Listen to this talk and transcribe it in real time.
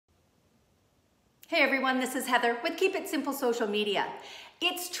Hey everyone, this is Heather with Keep It Simple Social Media.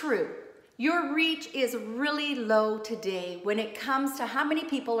 It's true, your reach is really low today when it comes to how many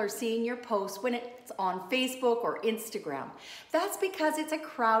people are seeing your posts when it's on Facebook or Instagram. That's because it's a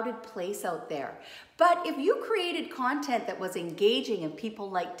crowded place out there. But if you created content that was engaging and people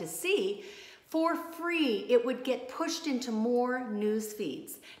like to see, for free, it would get pushed into more news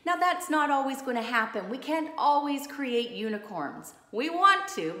feeds. Now that's not always going to happen. We can't always create unicorns. We want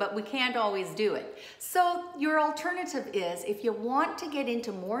to, but we can't always do it. So your alternative is, if you want to get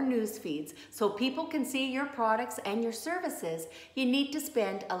into more news feeds so people can see your products and your services, you need to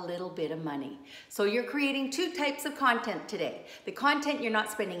spend a little bit of money. So you're creating two types of content today. The content you're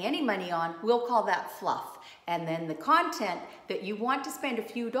not spending any money on, we'll call that fluff. And then the content that you want to spend a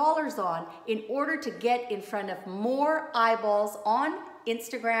few dollars on in order to get in front of more eyeballs on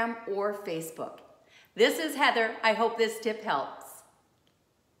Instagram or Facebook. This is Heather. I hope this tip helped.